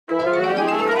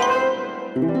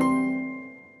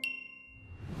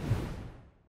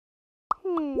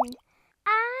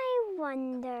I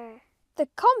wonder. The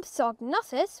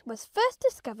Compsognathus was first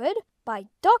discovered by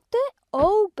Dr.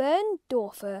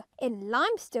 Oberndorfer in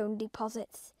limestone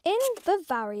deposits in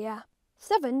Bavaria,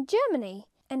 southern Germany,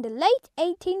 in the late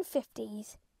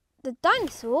 1850s. The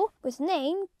dinosaur was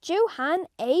named Johann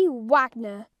A.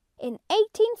 Wagner in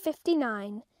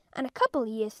 1859, and a couple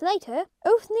years later,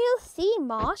 Othniel C.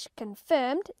 Marsh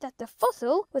confirmed that the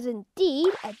fossil was indeed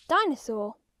a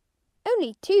dinosaur.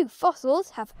 Only 2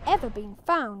 fossils have ever been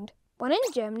found, one in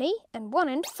Germany and one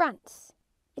in France.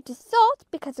 It is thought,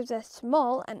 because of their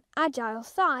small and agile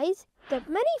size, that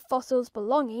many fossils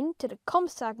belonging to the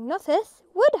Compsognathus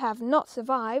would have not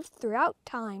survived throughout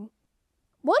time.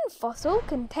 One fossil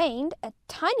contained a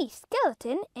tiny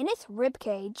skeleton in its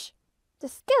ribcage. The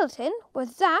skeleton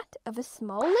was that of a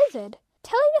small lizard,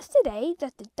 telling us today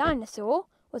that the dinosaur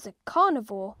was a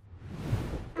carnivore.